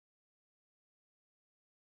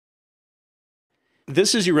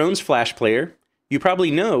this is your own Flash player. You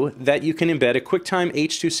probably know that you can embed a QuickTime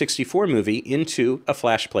H.264 movie into a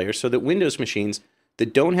Flash player so that Windows machines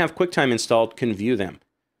that don't have QuickTime installed can view them.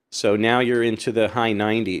 So now you're into the high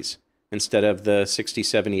 90s instead of the 60,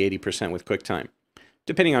 70, 80% with QuickTime,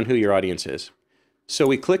 depending on who your audience is. So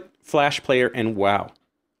we click Flash Player and wow,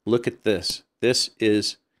 look at this. This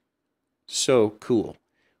is so cool.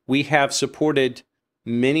 We have supported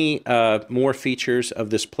many more features of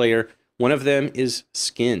this player. One of them is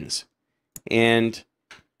skins. And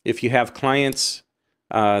if you have clients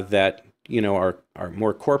that, you know, are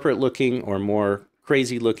more corporate looking or more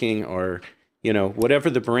crazy looking or, you know, whatever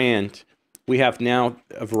the brand, we have now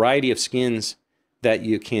a variety of skins that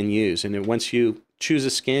you can use. And then once you choose a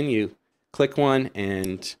skin, you click one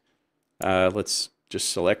and let's just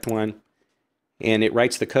select one. And it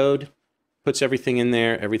writes the code, puts everything in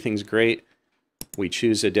there, everything's great. We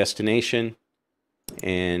choose a destination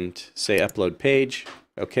and say upload page,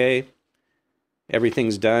 okay.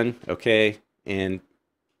 Everything's done, okay, and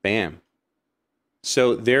bam.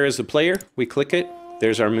 So there is the player, we click it,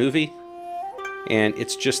 there's our movie, and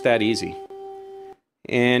it's just that easy.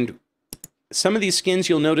 And some of these skins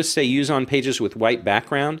you'll notice say use on pages with white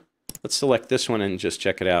background. Let's select this one and just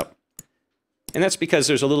check it out. And that's because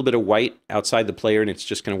there's a little bit of white outside the player and it's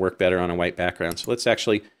just going to work better on a white background. So let's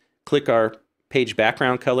actually click our page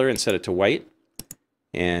background color and set it to white.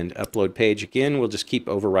 And upload page again, we'll just keep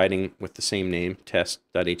overriding with the same name,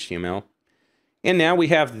 test.html. And now we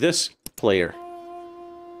have this player.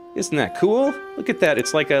 Isn't that cool? Look at that,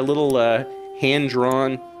 it's like a little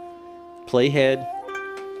hand-drawn playhead.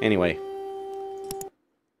 Anyway,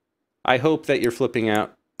 I hope that you're flipping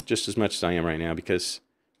out just as much as I am right now because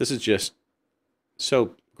this is just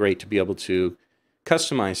so great to be able to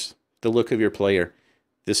customize the look of your player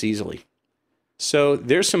this easily. So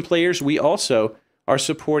there's some players. We also are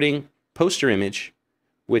supporting poster image,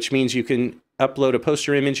 which means you can upload a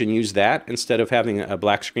poster image and use that instead of having a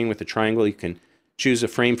black screen with a triangle. You can choose a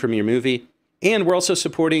frame from your movie. And we're also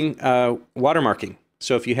supporting watermarking.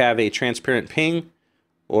 So if you have a transparent ping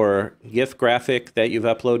or GIF graphic that you've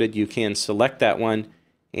uploaded, you can select that one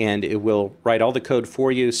and it will write all the code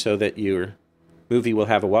for you so that your movie will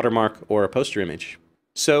have a watermark or a poster image.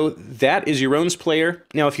 So that is your own's player.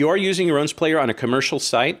 Now, if you are using your own's player on a commercial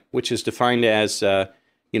site, which is defined as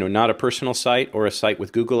you know, not a personal site or a site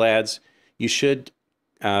with Google Ads, you should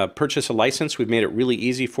purchase a license. We've made it really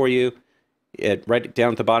easy for you. Right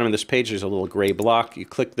down at the bottom of this page, there's a little gray block. You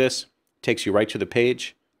click this, it takes you right to the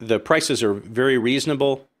page. The prices are very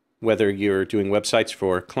reasonable, whether you're doing websites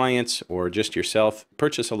for clients or just yourself.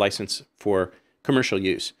 Purchase a license for commercial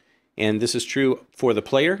use. And this is true for the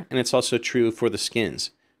player, and it's also true for the skins.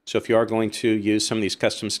 So if you are going to use some of these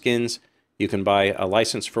custom skins, you can buy a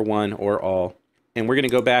license for one or all. And we're going to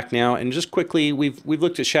go back now and just quickly, we've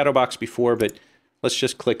looked at Shadowbox before, but let's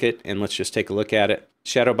just click it and let's just take a look at it.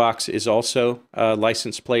 Shadowbox is also a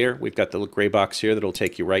licensed player. We've got the little gray box here that'll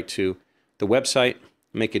take you right to the website,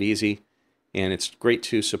 make it easy, and it's great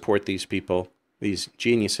to support these people, these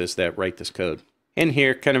geniuses that write this code. And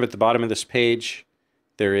here, kind of at the bottom of this page,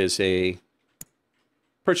 there is a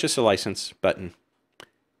purchase a license button,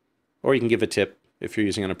 or you can give a tip if you're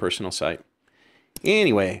using on a personal site.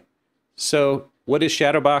 Anyway, so what is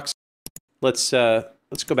Shadowbox? Let's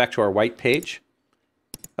go back to our white page,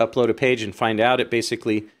 upload a page and find out. It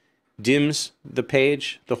basically dims the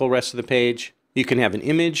page, the whole rest of the page. You can have an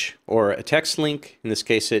image or a text link. In this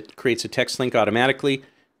case, it creates a text link automatically,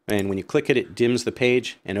 and when you click it, it dims the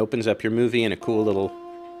page and opens up your movie in a cool little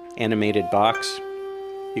animated box.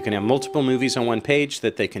 You can have multiple movies on one page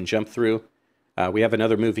that they can jump through. We have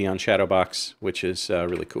another movie on Shadowbox, which is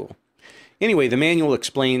really cool. Anyway, the manual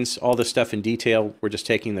explains all this stuff in detail. We're just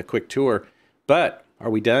taking the quick tour. But are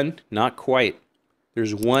we done? Not quite.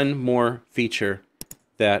 There's one more feature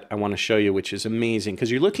that I want to show you, which is amazing. Because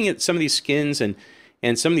you're looking at some of these skins and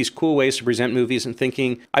some of these cool ways to present movies and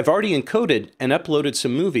thinking, I've already encoded and uploaded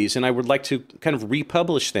some movies, and I would like to kind of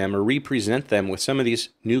republish them or represent them with some of these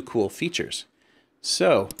new cool features.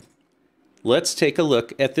 So let's take a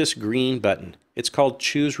look at this green button. It's called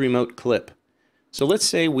Choose Remote Clip. So let's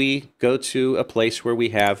say we go to a place where we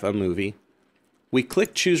have a movie. We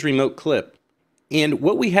click Choose Remote Clip. And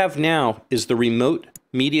what we have now is the Remote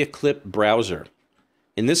Media Clip Browser.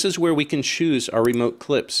 And this is where we can choose our remote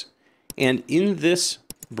clips. And in this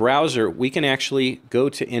browser, we can actually go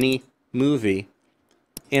to any movie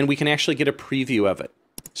and we can actually get a preview of it.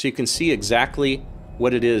 So you can see exactly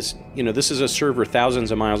what it is. You know, this is a server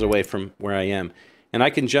thousands of miles away from where I am. And I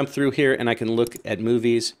can jump through here and I can look at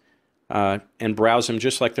movies and browse them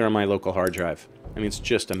just like they're on my local hard drive. I mean, it's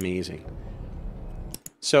just amazing.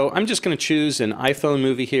 So I'm just going to choose an iPhone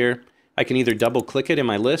movie here. I can either double click it in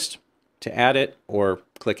my list to add it or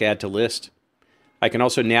click add to list. I can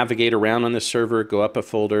also navigate around on the server, go up a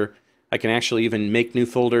folder. I can actually even make new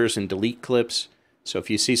folders and delete clips. So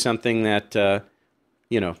if you see something that,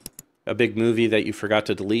 you know, a big movie that you forgot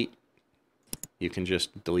to delete, you can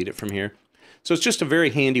just delete it from here. So it's just a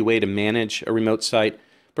very handy way to manage a remote site.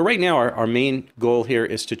 But right now our main goal here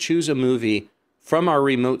is to choose a movie from our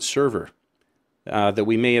remote server that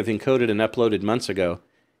we may have encoded and uploaded months ago,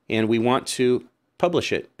 and we want to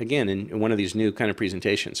publish it again in one of these new kind of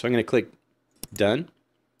presentations. So I'm going to click Done,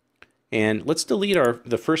 and let's delete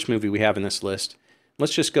the first movie we have in this list.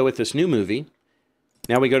 Let's just go with this new movie.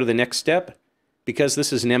 Now we go to the next step. Because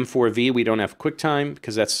this is an M4V, we don't have QuickTime,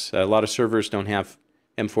 because that's a lot of servers don't have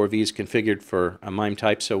M4Vs configured for a MIME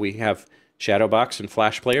type, so we have Shadowbox and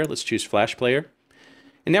Flash Player. Let's choose Flash Player.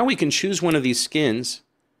 And now we can choose one of these skins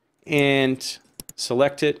and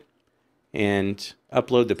select it and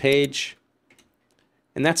upload the page.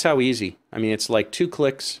 And that's how easy. I mean, it's like 2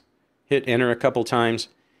 clicks, hit enter a couple times,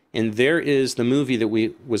 and there is the movie that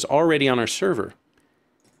was already on our server.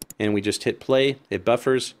 And we just hit play, it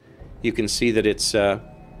buffers. You can see that it's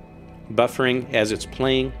buffering as it's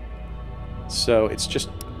playing. So it's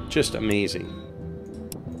just amazing.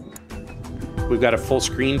 We've got a full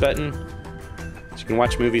screen button, so you can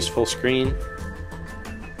watch movies full screen.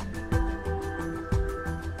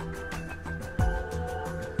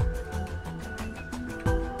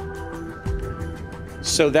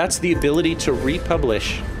 So that's the ability to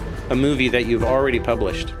republish a movie that you've already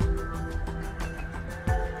published.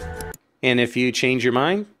 And if you change your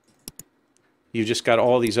mind, you've just got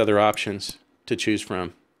all these other options to choose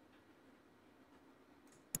from.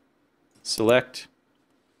 Select,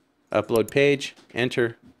 upload page,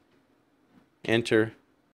 enter, enter.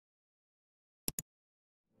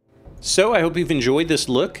 So I hope you've enjoyed this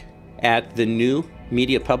look at the new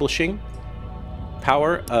media publishing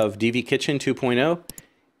power of DV Kitchen 2.0.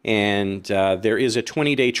 And there is a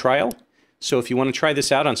 20-day trial. So if you want to try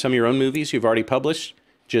this out on some of your own movies you've already published,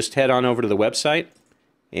 just head on over to the website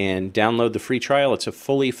and download the free trial. It's a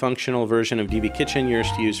fully functional version of DV Kitchen, yours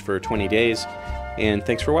to use for 20 days. And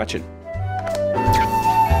thanks for watching.